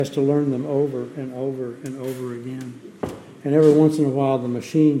has to learn them over and over and over again. And every once in a while the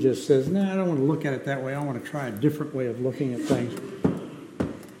machine just says, I don't want to look at it that way. I want to try a different way of looking at things.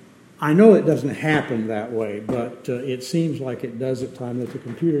 I know it doesn't happen that way, but it seems like it does at times, that the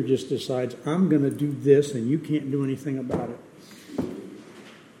computer just decides, I'm going to do this and you can't do anything about it.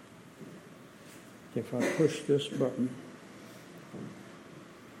 If I push this button,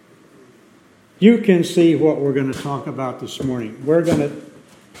 you can see what we're going to talk about this morning.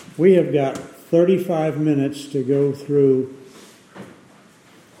 We have got 35 minutes to go through,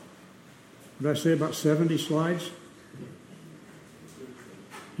 what did I say, about 70 slides?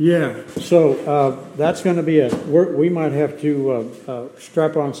 Yeah, so that's going to be we might have to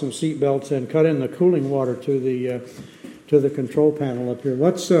strap on some seat belts and cut in the cooling water to the control panel up here.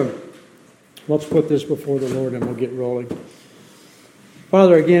 Let's put this before the Lord and we'll get rolling.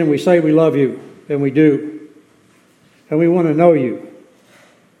 Father, again, we say we love you, and we do, and we want to know you.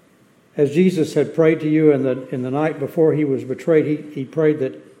 As Jesus had prayed to you in the night before he was betrayed, he prayed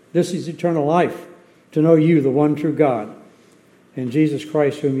that this is eternal life, to know you, the one true God, and Jesus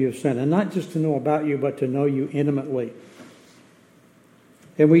Christ whom you have sent. And not just to know about you, but to know you intimately.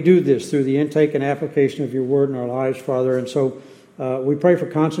 And we do this through the intake and application of your word in our lives, Father. And so we pray for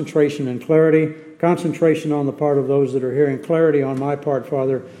concentration and clarity, concentration on the part of those that are hearing, clarity on my part,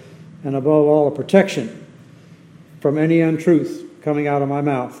 Father, and above all, a protection from any untruth coming out of my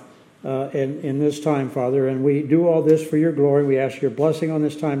mouth in this time, Father. And we do all this for your glory. We ask your blessing on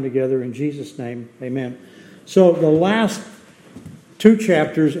this time together in Jesus' name. Amen. So the last 2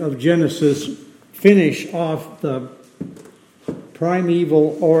 chapters of Genesis finish off the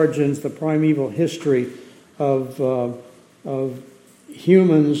primeval origins, the primeval history of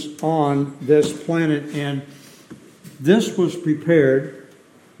humans on this planet. And this was prepared.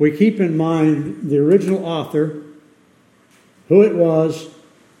 We keep in mind the original author, who it was,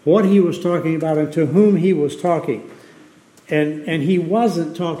 what he was talking about, and to whom he was talking. And he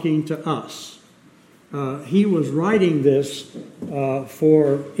wasn't talking to us. He was writing this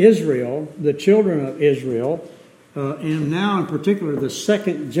for Israel, the children of Israel, and now in particular the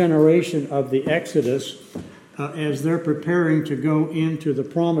second generation of the Exodus, as they're preparing to go into the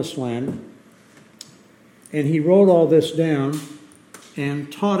Promised Land. And he wrote all this down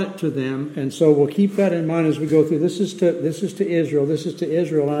and taught it to them. And so we'll keep that in mind as we go through. This is to Israel. This is to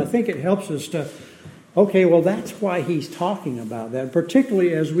Israel. And I think it helps us to, okay, well, that's why he's talking about that.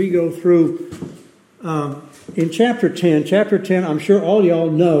 Particularly as we go through in chapter 10. Chapter 10, I'm sure all y'all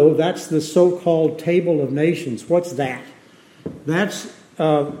know, that's the so-called Table of Nations. What's that? That's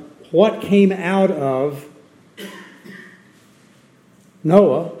what came out of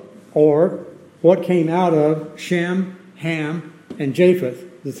Noah, or what came out of Shem, Ham, and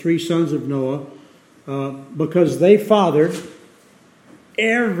Japheth, the 3 sons of Noah, because they fathered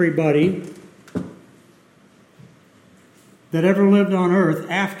everybody that ever lived on earth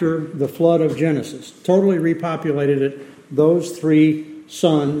after the flood of Genesis. Totally repopulated it, those 3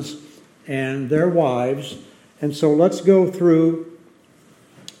 sons and their wives. And so let's go through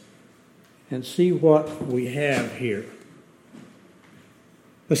and see what we have here.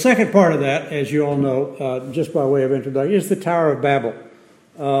 The second part of that, as you all know, just by way of introduction, is the Tower of Babel.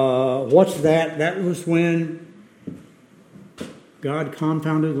 What's that? That was when God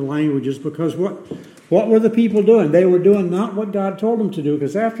confounded the languages, because what were the people doing? They were doing not what God told them to do,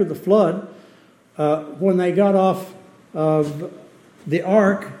 because after the flood, when they got off of the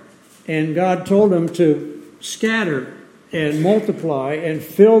ark and God told them to scatter and multiply and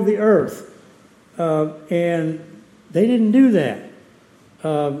fill the earth, and they didn't do that.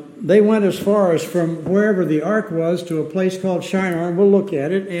 They went as far as from wherever the ark was to a place called Shinar, and we'll look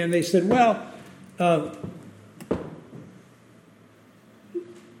at it, and they said, well,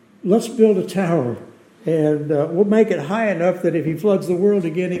 let's build a tower, and we'll make it high enough that if he floods the world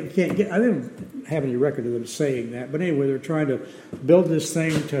again, it can't get... I didn't have any record of them saying that, but anyway, they're trying to build this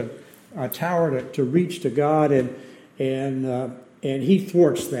thing to a tower to reach to God, and he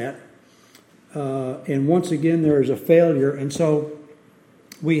thwarts that. And once again, there is a failure, and so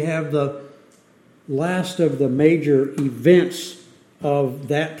we have the last of the major events of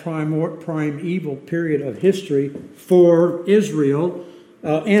that primeval period of history for Israel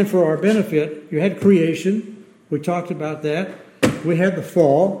and for our benefit. You had creation. We talked about that. We had the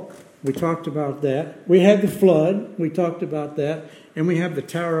fall. We talked about that. We had the flood. We talked about that. And we have the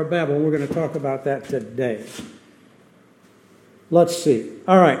Tower of Babel. We're going to talk about that today. Let's see.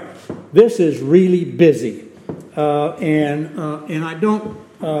 All right. This is really busy. And I don't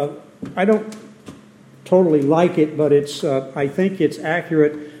totally like it, but it's I think it's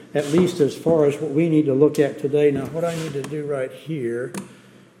accurate, at least as far as what we need to look at today. Now, what I need to do right here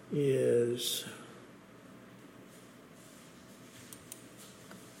is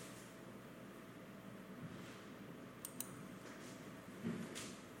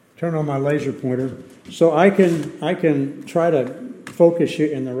turn on my laser pointer so I can try to focus you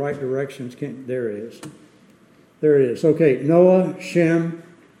in the right directions. There it is. There it is. Okay, Noah, Shem,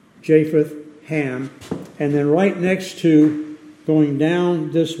 Japheth, Ham, and then right next to going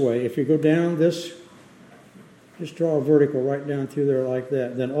down this way. If you go down this, just draw a vertical right down through there like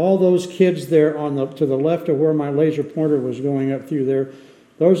that. Then all those kids there to the left of where my laser pointer was going up through there,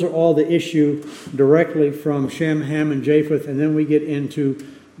 those are all the issue directly from Shem, Ham, and Japheth, and then we get into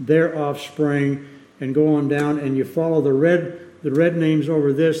their offspring and go on down, and you follow the red names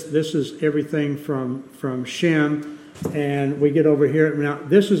over this. This is everything from Shem, and we get over here. Now,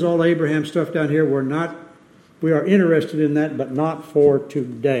 this is all Abraham stuff down here. We are interested in that, but not for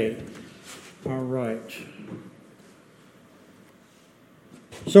today. All right.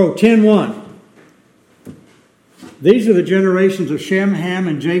 So, 10:1. These are the generations of Shem, Ham,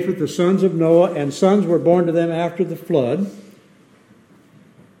 and Japheth, the sons of Noah, and sons were born to them after the flood.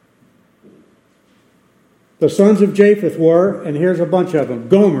 The sons of Japheth were, and here's a bunch of them,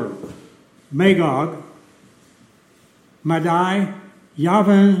 Gomer, Magog, Madai,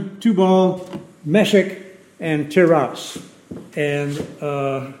 Yavan, Tubal, Meshech, and Tiras. And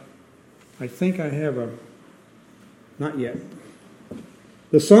I think I have not yet.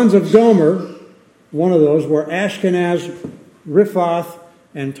 The sons of Gomer, one of those, were Ashkenaz, Riphath,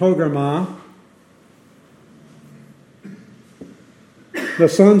 and Togarmah. The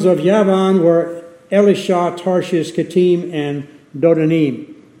sons of Yavan were Elisha, Tarshish, Kittim, and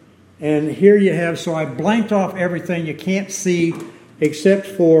Dodanim. And here you have, so I blanked off everything you can't see except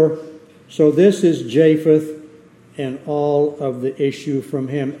for, so this is Japheth and all of the issue from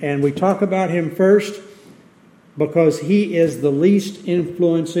him. And we talk about him first because he is the least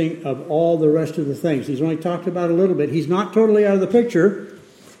influencing of all the rest of the things. He's only talked about a little bit. He's not totally out of the picture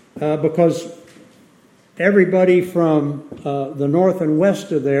because everybody from the north and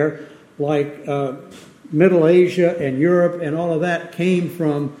west of there, like Middle Asia and Europe and all of that, came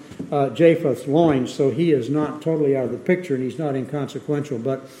from Japheth's loins, so he is not totally out of the picture and he's not inconsequential.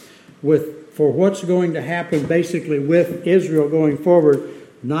 But for what's going to happen basically with Israel going forward,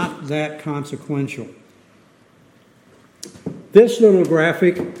 not that consequential. This little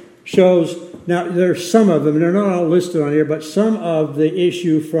graphic shows, now there's some of them, they're not all listed on here, but some of the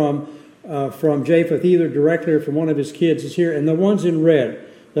issue from Japheth, either directly or from one of his kids, is here. And the ones in red,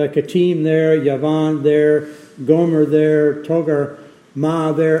 the Kittim there, Yavan there, Gomer there, Togar,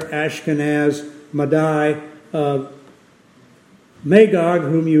 Ma there, Ashkenaz, Madai, Magog,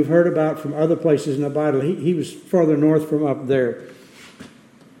 whom you've heard about from other places in the Bible. He was farther north from up there.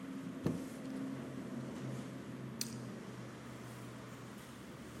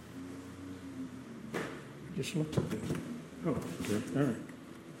 Just look at that. Oh, okay. All right.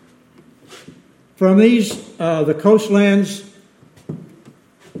 From these, the coastlands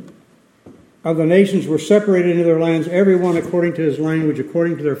of the nations were separated into their lands, everyone according to his language,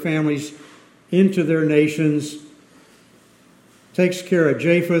 according to their families, into their nations. Takes care of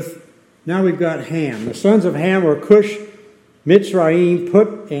Japheth. Now we've got Ham. The sons of Ham were Cush, Mitzrayim,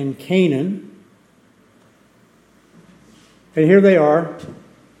 Put, and Canaan. And here they are.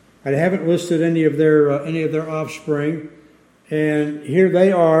 I haven't listed any of their offspring. And here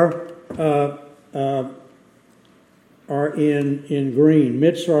they are in green.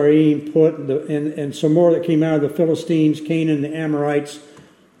 Mitzrayim, Put, and some more that came out of the Philistines, Canaan, the Amorites,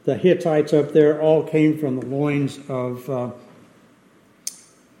 the Hittites up there, all came from the loins of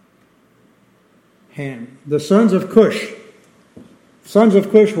Ham. The sons of Cush. Sons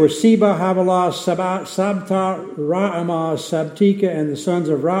of Cush were Seba, Havilah, Sabta, Ra'amah, Sabtika, and the sons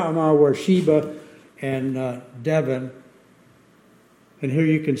of Ra'amah were Sheba and Devon. And here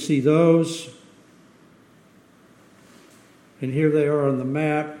you can see those. And here they are on the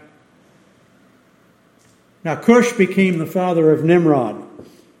map. Now Cush became the father of Nimrod.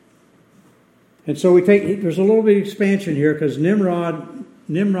 And so there's a little bit of expansion here because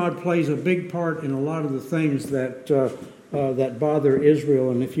Nimrod plays a big part in a lot of the things that bother Israel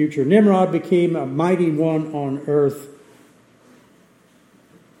in the future. Nimrod became a mighty one on earth.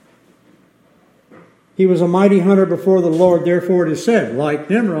 He was a mighty hunter before the Lord, therefore it is said, like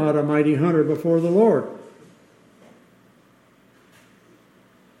Nimrod, a mighty hunter before the Lord.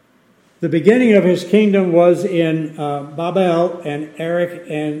 The beginning of his kingdom was in Babel and Erech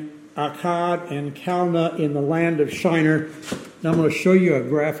and Akkad and Calneh in the land of Shinar. Now I'm going to show you a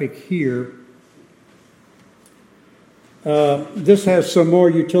graphic here. This has some more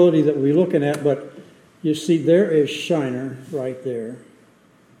utility that we're looking at, but you see there is Shinar right there.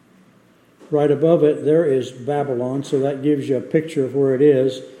 right above it, there is Babylon, so that gives you a picture of where it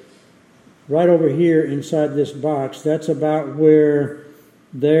is. Right over here inside this box, that's about where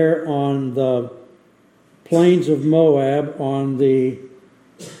there on the plains of Moab, on the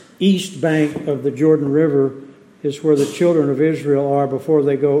east bank of the Jordan River, is where the children of Israel are before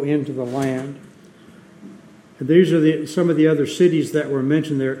they go into the land. And these are some of the other cities that were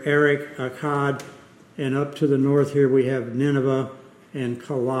mentioned there: Erech, Akkad, and up to the north here we have Nineveh and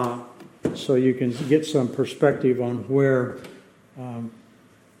Calah. So you can get some perspective on where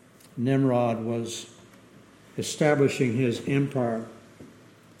Nimrod was establishing his empire.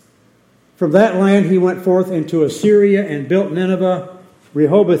 From that land he went forth into Assyria and built Nineveh,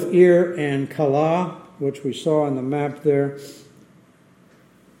 Rehoboth-ir, and Calah, which we saw on the map there,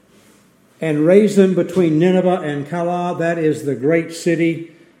 and raised them between Nineveh and Calah. That is the great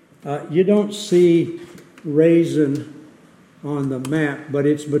city. You don't see Raisin on the map, but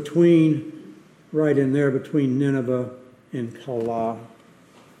it's right in there between Nineveh and Calah.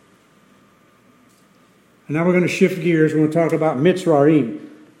 And now we're going to shift gears. We're going to talk about Mitzrayim.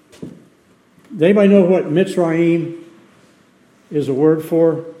 Does anybody know what Mitzrayim is a word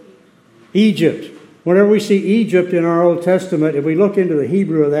for? Egypt. Whenever we see Egypt in our Old Testament, if we look into the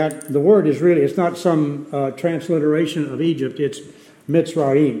Hebrew of that, the word is really, it's not some transliteration of Egypt, it's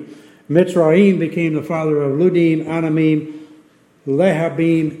Mitzrayim. Mitzrayim became the father of Ludim, Anamim,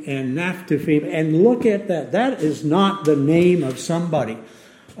 Lehabim, and Naphtahim. And look at that. That is not the name of somebody.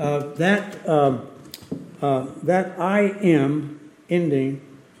 That I am ending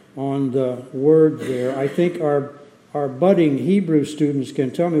on the word there, I think our budding Hebrew students can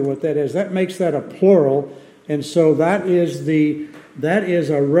tell me what that is. That makes that a plural, and so that is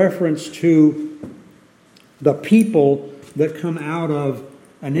a reference to the people that come out of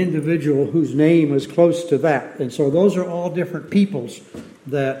an individual whose name is close to that. And so those are all different peoples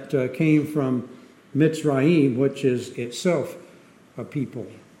that came from Mitzrayim, which is itself a people.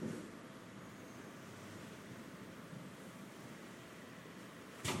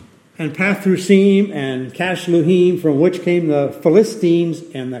 And Pathrusim and Cashluhim, from which came the Philistines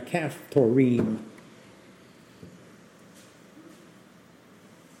and the Caphtorim.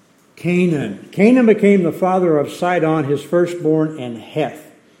 Canaan. Canaan became the father of Sidon, his firstborn, and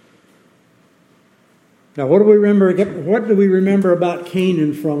Heth. Now, what do we remember about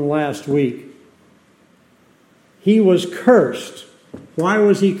Canaan from last week? He was cursed. Why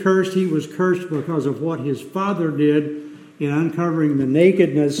was he cursed? He was cursed because of what his father did in uncovering the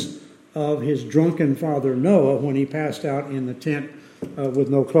nakedness of his drunken father Noah when he passed out in the tent with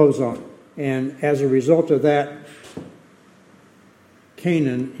no clothes on. And as a result of that,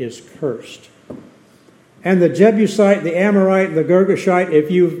 Canaan is cursed. And the Jebusite, the Amorite, the Girgashite, if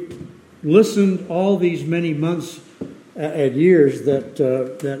you've listened all these many months and years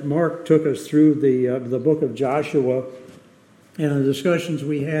that Mark took us through the book of Joshua and the discussions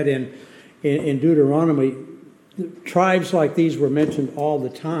we had in Deuteronomy, tribes like these were mentioned all the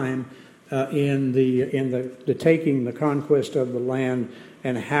time in the taking, the conquest of the land,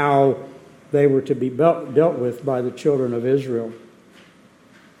 and how they were to be dealt with by the children of Israel.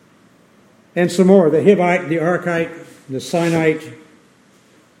 And some more: the Hivite, the Archite, the Sinite,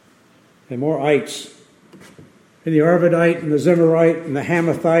 and more ites, and the Arvadite, and the Zemarite, and the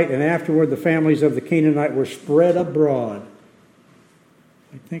Hamathite, and afterward the families of the Canaanite were spread abroad.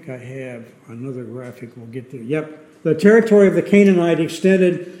 I think I have another graphic we'll get to. Yep. The territory of the Canaanite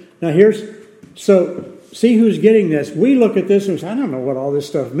extended. Now so see who's getting this. We look at this and say, I don't know what all this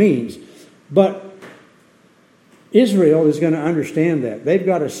stuff means. But Israel is going to understand that. They've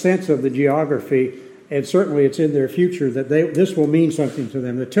got a sense of the geography, and certainly it's in their future that this will mean something to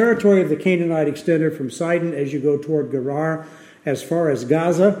them. The territory of the Canaanite extended from Sidon as you go toward Gerar, as far as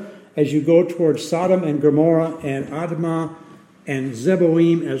Gaza, as you go toward Sodom and Gomorrah and Admah, and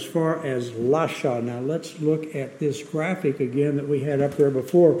Zeboim as far as Lasha. Now let's look at this graphic again that we had up there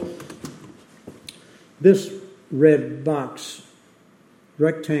before. This red box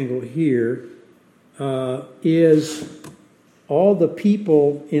rectangle here is all the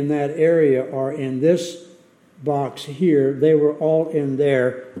people in that area are in this box here. They were all in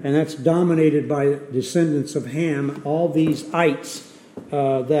there, and that's dominated by descendants of Ham, all these ites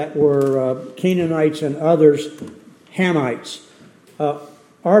that were Canaanites and others, Hamites.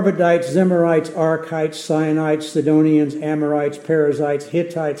 Arvadites, Zemarites, Archites, Sionites, Sidonians, Amorites, Perizzites,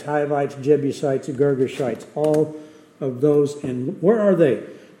 Hittites, Hivites, Jebusites, Girgashites, all of those. And where are they?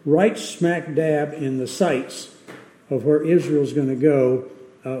 Right smack dab in the sights of where Israel's going to go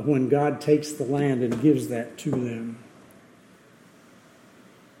when God takes the land and gives that to them.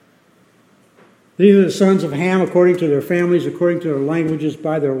 These are the sons of Ham according to their families, according to their languages,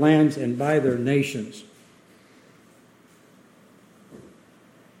 by their lands, and by their nations.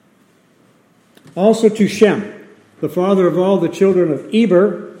 Also to Shem, the father of all the children of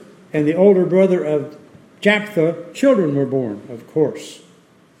Eber, and the older brother of Japheth, children were born, of course.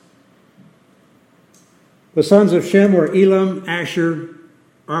 The sons of Shem were Elam, Asher,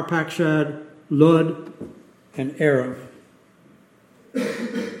 Arpachshad, Lud, and Aram.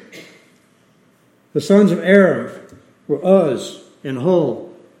 The sons of Aram were Uz, and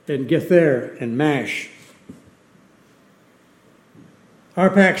Hul, and Gether, and Mash.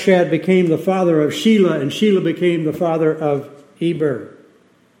 Arpachshad became the father of Shelah, and Shelah became the father of Eber.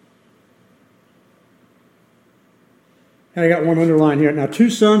 And I got one underline here. Now 2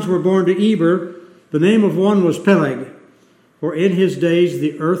 sons were born to Eber. The name of one was Peleg, for in his days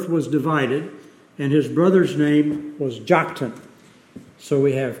the earth was divided, and his brother's name was Joktan. So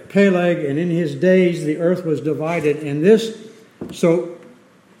we have Peleg, and in his days the earth was divided. And so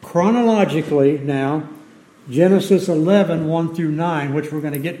chronologically now, Genesis 11, 1 through 9, which we're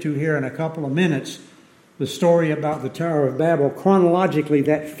going to get to here in a couple of minutes, the story about the Tower of Babel, chronologically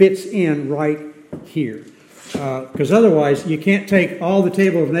that fits in right here. Because otherwise, you can't take all the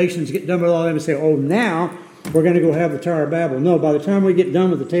Table of Nations, get done with all of them, and say, oh, now we're going to go have the Tower of Babel. No, by the time we get done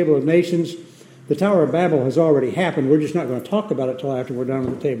with the Table of Nations, the Tower of Babel has already happened. We're just not going to talk about it till after we're done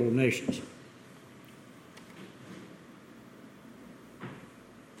with the Table of Nations.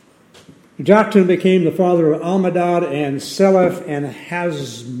 Joktan became the father of Almadad and Seleph and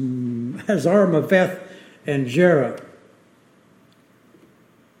Hazarmaveth and Jerah.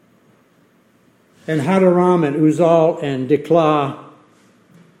 And Hadaram and Uzal and Diklah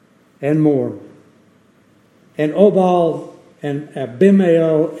and more. And Obal and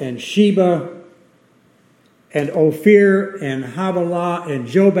Abimael and Sheba and Ophir and Havilah and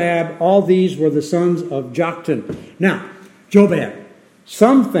Jobab. All these were the sons of Joktan. Now, Jobab.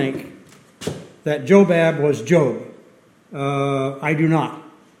 Some think that Jobab was Job. I do not.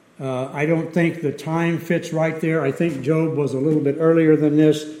 I don't think the time fits right there. I think Job was a little bit earlier than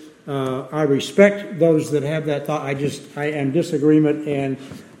this. I respect those that have that thought. I am in disagreement, and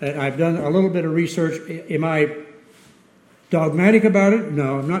I've done a little bit of research. Am I dogmatic about it?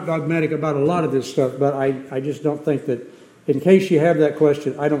 No, I'm not dogmatic about a lot of this stuff, but I just don't think that, in case you have that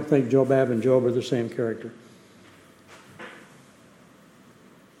question, I don't think Jobab and Job are the same character.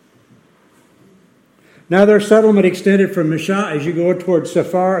 Now their settlement extended from Mishah as you go towards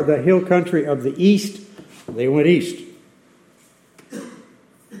Sephar, the hill country of the east. They went east.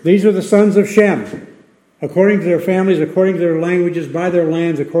 These are the sons of Shem, according to their families, according to their languages, by their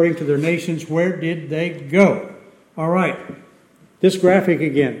lands, according to their nations. Where did they go? All right, this graphic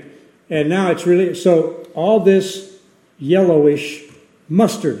again. And now it's really, so all this yellowish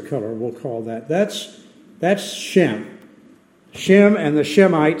mustard color, we'll call that. That's Shem. Shem and the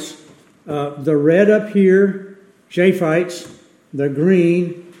Shemites. The red up here, Japhites. The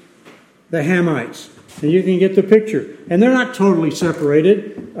green, the Hamites. And you can get the picture. And they're not totally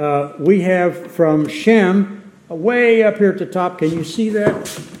separated. We have from Shem, way up here at the top. Can you see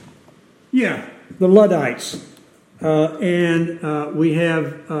that? Yeah, the Luddites. And we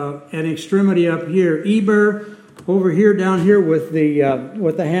have an extremity up here, Eber. Over here, down here with the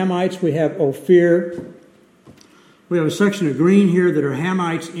Hamites, we have Ophir. We have a section of green here that are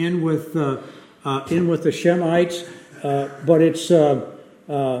Hamites in with the Shemites, but it's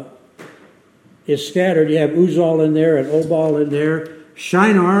scattered. You have Uzal in there and Obal in there.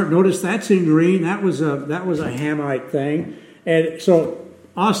 Shinar, notice that's in green. That was a Hamite thing, and so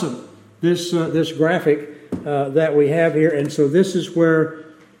awesome. This graphic that we have here, and so this is where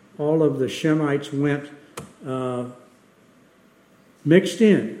all of the Shemites went, mixed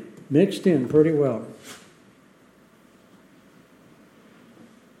in pretty well.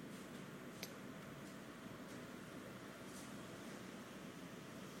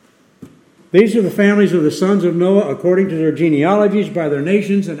 These are the families of the sons of Noah according to their genealogies by their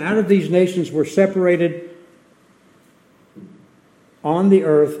nations, and out of these nations were separated on the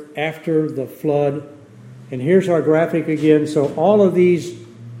earth after the flood. And here's our graphic again. So all of these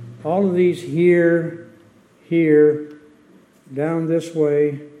here, down this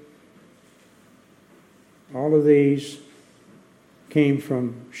way, all of these came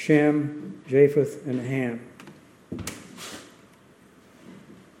from Shem, Japheth, and Ham.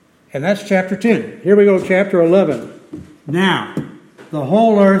 And that's chapter 10. Here we go, chapter 11. Now, the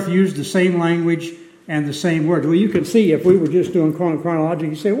whole earth used the same language and the same words. Well, you can see if we were just doing chronology,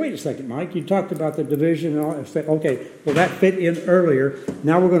 you say, wait a second, Mike, you talked about the division and all that. Okay, well, that fit in earlier.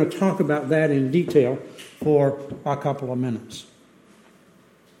 Now we're going to talk about that in detail for a couple of minutes.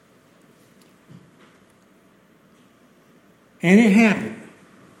 And it happened.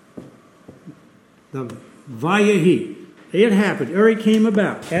 The Vayahi. It happened, or it came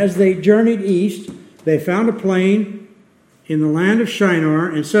about. As they journeyed east, they found a plain in the land of Shinar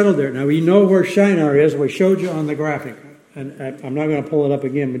and settled there. Now, we know where Shinar is. We showed you on the graphic. And I'm not going to pull it up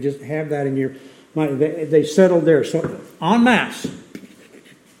again, but just have that in your mind. They settled there. So, en masse,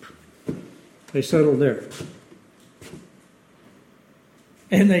 they settled there.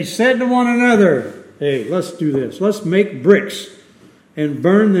 And they said to one another, hey, let's do this. Let's make bricks and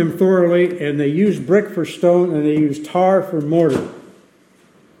burn them thoroughly. And they used brick for stone and they used tar for mortar.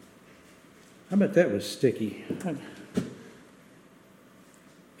 I bet that was sticky.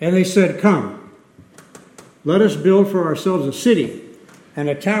 And they said, come, let us build for ourselves a city and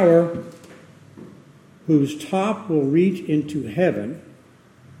a tower whose top will reach into heaven.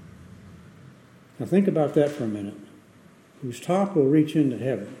 Now think about that for a minute. Whose top will reach into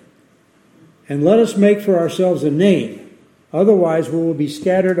heaven. And let us make for ourselves a name. Otherwise we will be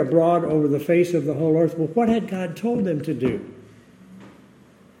scattered abroad over the face of the whole earth. Well, what had God told them to do?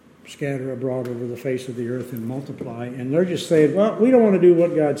 Scatter abroad over the face of the earth and multiply. And they're just saying, well, we don't want to do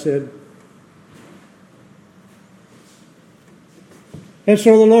what God said. And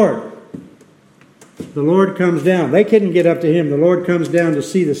so the Lord comes down. They couldn't get up to him. The Lord comes down to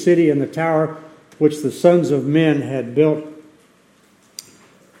see the city and the tower which the sons of men had built.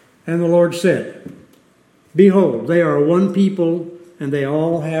 And the Lord said, behold, they are one people, and they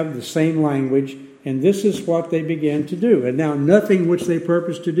all have the same language, and this is what they began to do. And now nothing which they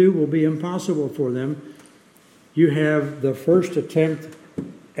purpose to do will be impossible for them. You have the first attempt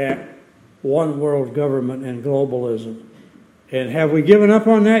at one world government and globalism. And have we given up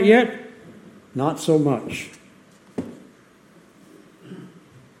on that yet? Not so much.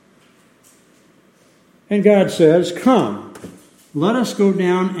 And God says, come, let us go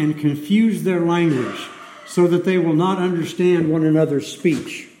down and confuse their language so that they will not understand one another's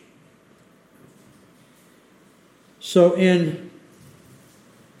speech. So in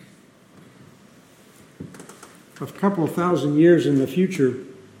a couple of thousand years in the future,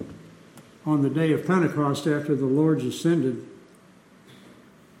 on the day of Pentecost after the Lord's ascended,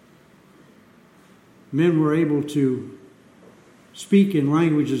 men were able to speak in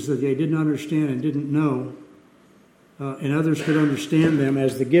languages that they didn't understand and didn't know, and others could understand them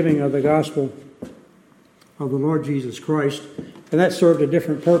as the giving of the gospel of the Lord Jesus Christ. And that served a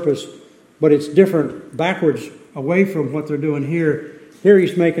different purpose, but it's different backwards away from what they're doing here. Here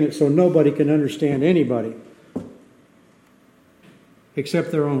he's making it so nobody can understand anybody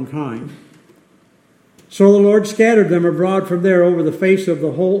except their own kind. So the Lord scattered them abroad from there over the face of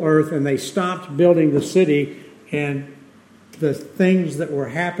the whole earth, and they stopped building the city, and the things that were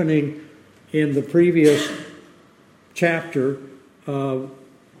happening in the previous chapter, the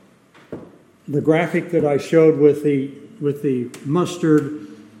graphic that I showed with the mustard,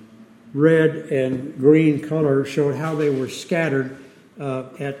 red, and green color showed how they were scattered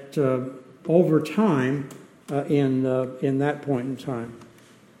over time in that point in time.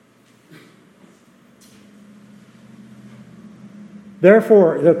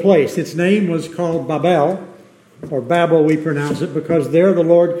 Therefore, the place, its name was called Babel, or Babel we pronounce it, because there the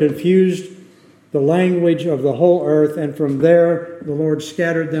Lord confused the language of the whole earth, and from there the Lord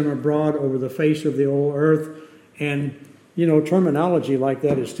scattered them abroad over the face of the whole earth. And, terminology like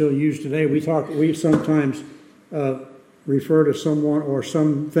that is still used today. We sometimes refer to someone or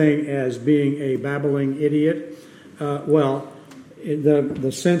something as being a babbling idiot.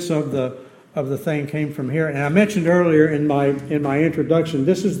 The sense of the thing came from here. And I mentioned earlier in my introduction,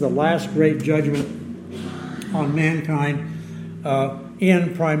 this is the last great judgment on mankind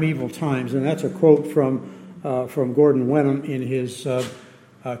in primeval times, and that's a quote from Gordon Wenham in his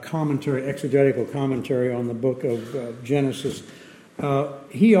exegetical commentary on the book of Genesis.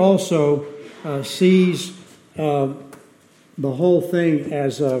 He also sees the whole thing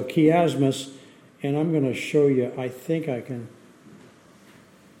as a chiasmus, and I'm going to show you. I think I can.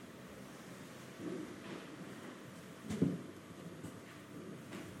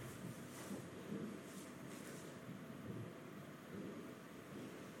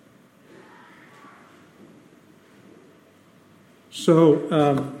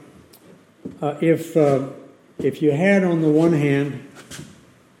 So, if you had on the one hand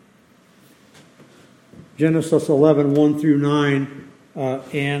Genesis 11, 1 through 9,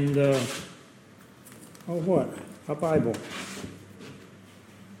 and a Bible,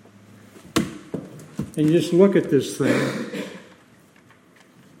 and you just look at this thing.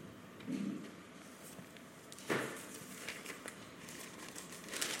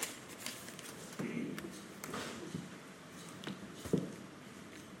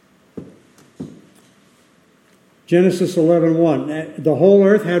 Genesis 11:1. The whole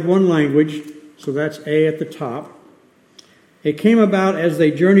earth had one language, so that's A at the top. It came about as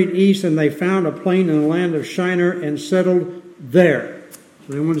they journeyed east, and they found a plain in the land of Shinar and settled there.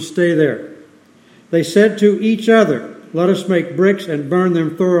 So they wanted to stay there. They said to each other, "Let us make bricks and burn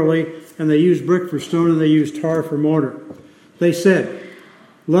them thoroughly." And they used brick for stone, and they used tar for mortar. They said,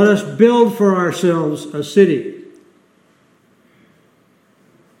 "Let us build for ourselves a city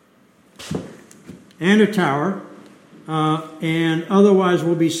and a tower, and otherwise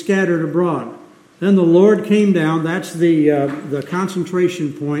we'll be scattered abroad." Then the Lord came down. That's the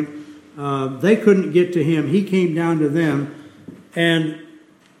concentration point. They couldn't get to him. He came down to them. And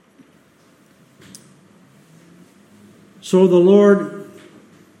so the Lord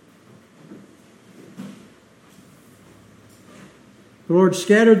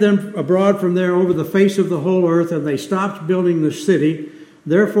scattered them abroad from there over the face of the whole earth, and they stopped building the city.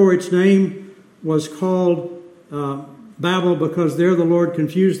 Therefore its name was called Babel, because there the Lord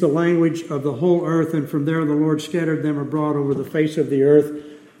confused the language of the whole earth, and from there the Lord scattered them abroad over the face of the earth.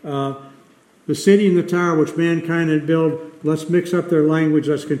 The city and the tower which mankind had built, let's mix up their language,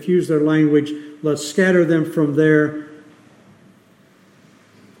 let's confuse their language, let's scatter them from there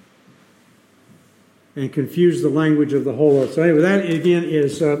and confuse the language of the whole earth. So anyway, that again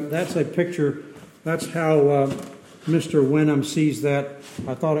is, that's a picture, that's how Mr. Wenham sees that.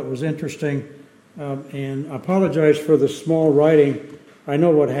 I thought it was interesting. And I apologize for the small writing. I know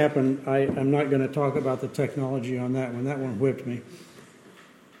what happened. I'm not going to talk about the technology on that one. That one whipped me.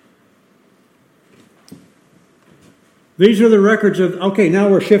 These are the records of... Okay, now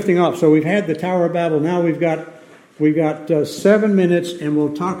we're shifting off. So we've had the Tower of Babel. Now we've got 7 minutes, and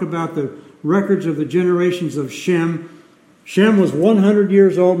we'll talk about the records of the generations of Shem. Shem was 100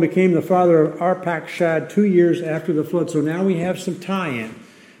 years old and became the father of Arpachshad 2 years after the flood. So now we have some tie-in.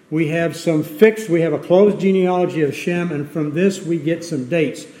 We have we have a closed genealogy of Shem, and from this we get some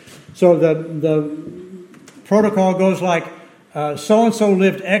dates. So the protocol goes like, so-and-so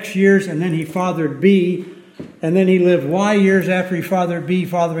lived X years, and then he fathered B, and then he lived Y years after he fathered B,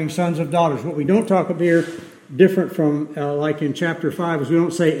 fathering sons of daughters. What we don't talk about here, different from like in chapter 5, is we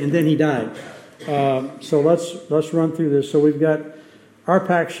don't say, and then he died. So let's run through this. So we've got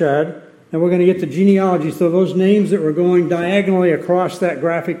Arpachshad. And we're going to get the genealogy. So those names that were going diagonally across that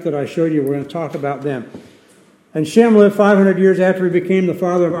graphic that I showed you, we're going to talk about them. And Shem lived 500 years after he became the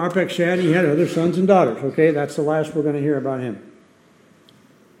father of Arpachshad. He had other sons and daughters. Okay, that's the last we're going to hear about him.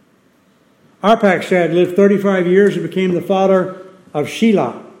 Arpachshad lived 35 years and became the father of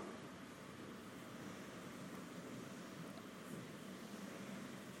Shelah.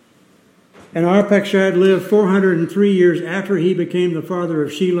 And Arpachshad lived 403 years after he became the father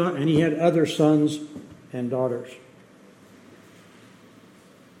of Shelah, and he had other sons and daughters.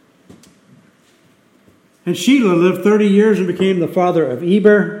 And Shelah lived 30 years and became the father of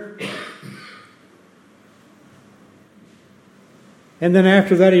Eber. And then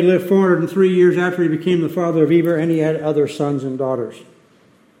after that he lived 403 years after he became the father of Eber, and he had other sons and daughters.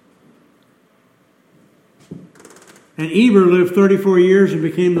 And Eber lived 34 years and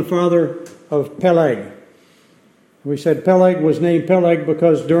became the father of Peleg. We said Peleg was named Peleg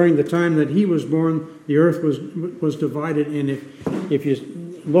because during the time that he was born, the earth was divided. And if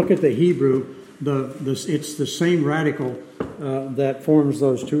you look at the Hebrew, it's the same radical that forms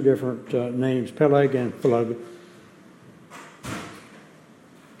those two different names, Peleg and Peleg.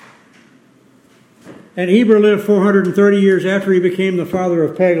 And Eber lived 430 years after he became the father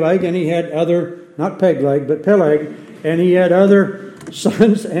of Peleg, and he had not Peleg, but Peleg, and he had other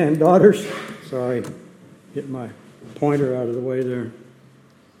sons and daughters. Sorry, get my pointer out of the way there.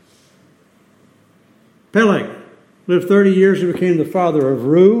 Peleg lived 30 years and became the father of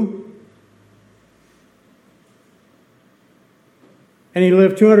Reu. And he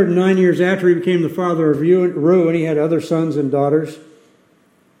lived 209 years after he became the father of Reu, and he had other sons and daughters.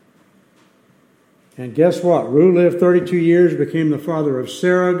 And guess what? Reu lived 32 years, became the father of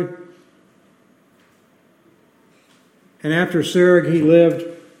Serug. And after Serug, he lived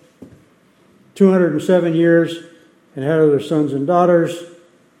 207 years and had other sons and daughters.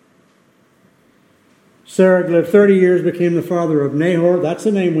 Serug lived 30 years, became the father of Nahor. That's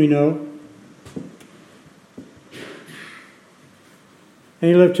the name we know. And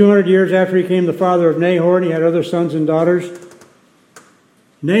he lived 200 years after he became the father of Nahor, and he had other sons and daughters.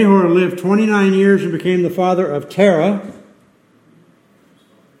 Nahor lived 29 years and became the father of Terah.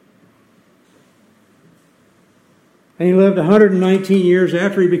 And he lived 119 years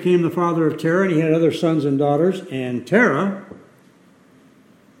after he became the father of Terah, and he had other sons and daughters. And Terah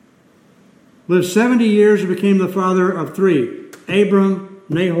lived 70 years and became the father of three, Abram,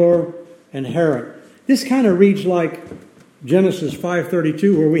 Nahor, and Haran. This kind of reads like Genesis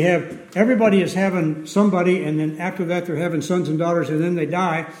 5:32, where we have everybody is having somebody, and then after that they're having sons and daughters, and then they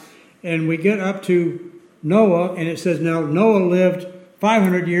die. And we get up to Noah, and it says, now Noah lived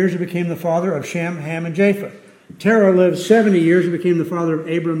 500 years and became the father of Shem, Ham, and Japheth. Terah lived 70 years and became the father of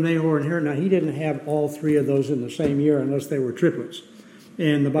Abram, Nahor, and Haran. Now, he didn't have all three of those in the same year unless they were triplets.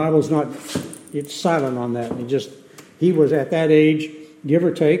 And the Bible's not, it's silent on that. He was at that age, give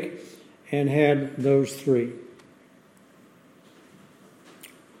or take, and had those three.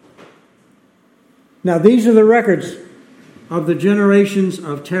 Now, these are the records of the generations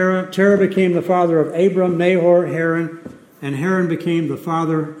of Terah. Terah became the father of Abram, Nahor, Haran, and Haran became the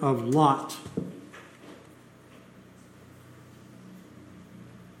father of Lot.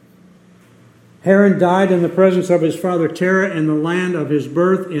 Haran died in the presence of his father Terah in the land of his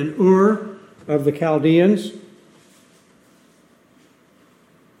birth in Ur of the Chaldeans.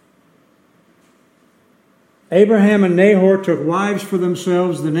 Abraham and Nahor took wives for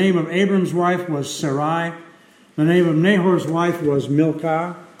themselves. The name of Abram's wife was Sarai. The name of Nahor's wife was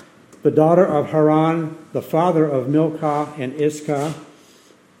Milcah, the daughter of Haran, the father of Milcah and Iscah.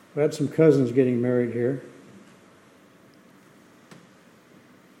 We had some cousins getting married here.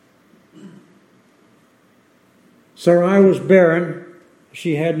 Sarai was barren.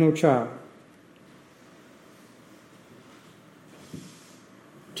 She had no child.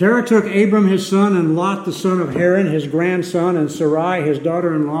 Terah took Abram his son and Lot the son of Haran, his grandson, and Sarai his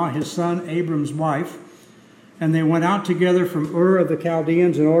daughter-in-law, his son Abram's wife. And they went out together from Ur of the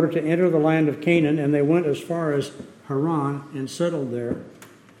Chaldeans in order to enter the land of Canaan, and they went as far as Haran and settled there.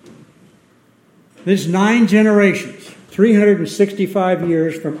 This 9 generations, 365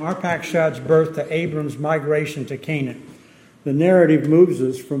 years from Arpachshad's birth to Abram's migration to Canaan. The narrative moves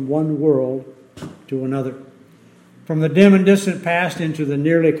us from one world to another. From the dim and distant past into the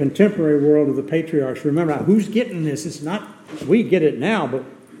nearly contemporary world of the patriarchs. Remember, now, who's getting this? It's not, we get it now, but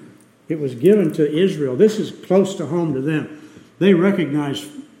it was given to Israel. This is close to home to them. They recognize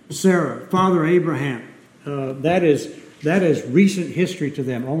Sarah, Father Abraham. That is recent history to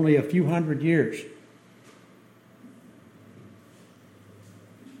them, only a few hundred years.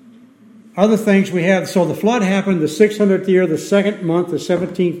 Other things we have, so the flood happened the 600th year, the 2nd month, the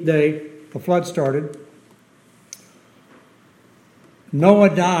 17th day, the flood started. Noah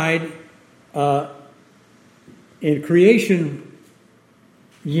died in creation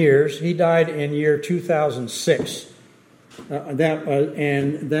years. He died in year 2006.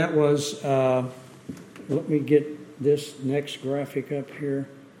 That was, let me get this next graphic up here.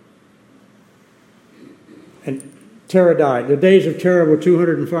 And Terah died. The days of Terah were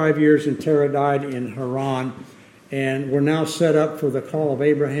 205 years, and Terah died in Haran. And we're now set up for the call of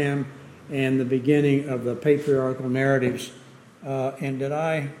Abraham and the beginning of the patriarchal narratives. And did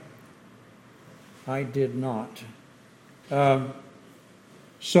I did not.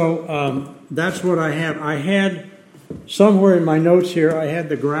 So that's what I have. I had somewhere in my notes here, I had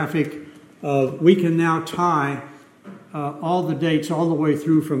the graphic of we can now tie all the dates all the way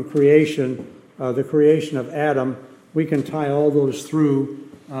through from creation, the creation of Adam. We can tie all those through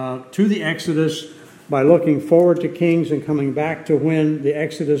to the Exodus by looking forward to Kings and coming back to when the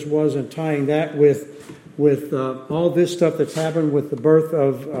Exodus was and tying that with all this stuff that's happened with the birth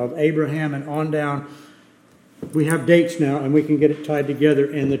of Abraham and on down. We have dates now, and we can get it tied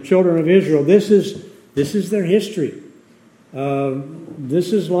together. And the children of Israel, this is their history.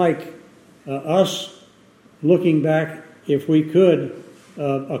 This is like us looking back, if we could,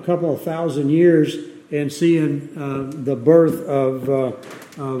 a couple of thousand years and seeing the birth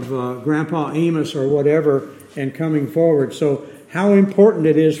of Grandpa Amos or whatever and coming forward. So how important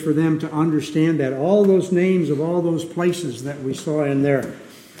it is for them to understand that all those names of all those places that we saw in there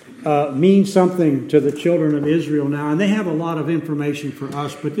mean something to the children of Israel now. And they have a lot of information for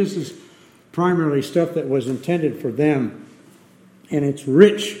us, but this is primarily stuff that was intended for them. And it's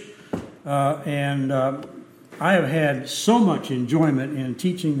rich. And I have had so much enjoyment in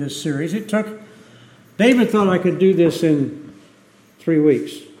teaching this series. David thought I could do this in 3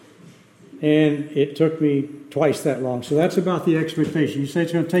 weeks. And it took me twice that long. So that's about the expectation. You say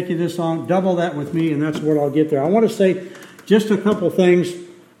it's going to take you this long, double that with me, and that's what I'll get there. I want to say just a couple things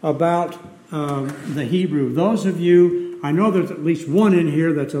about the Hebrew. Those of you, I know there's at least one in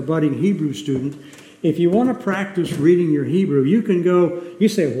here that's a budding Hebrew student. If you want to practice reading your Hebrew, you can go, you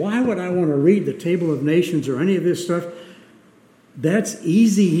say, why would I want to read the Table of Nations or any of this stuff? That's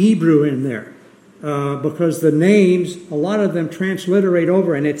easy Hebrew in there. Because the names, a lot of them transliterate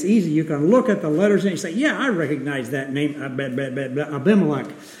over, and it's easy. You can look at the letters and you say, yeah, I recognize that name, Abimelech.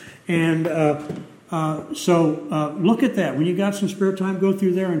 And So look at that. When you got some spare time, go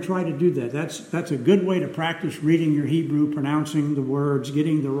through there and try to do that. That's a good way to practice reading your Hebrew, pronouncing the words,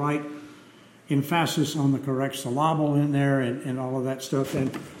 getting the right emphasis on the correct syllable in there, and all of that stuff.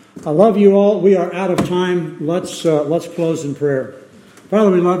 And I love you all. We are out of time. Let's close in prayer. Father,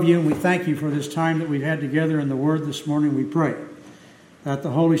 we love you and we thank you for this time that we've had together in the Word this morning. We pray that the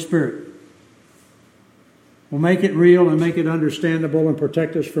Holy Spirit will make it real and make it understandable and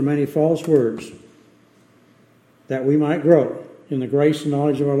protect us from any false words, that we might grow in the grace and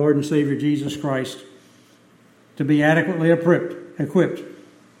knowledge of our Lord and Savior Jesus Christ, to be adequately equipped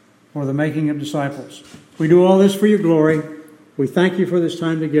for the making of disciples. We do all this for your glory. We thank you for this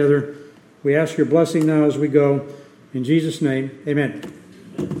time together. We ask your blessing now as we go. In Jesus' name, amen.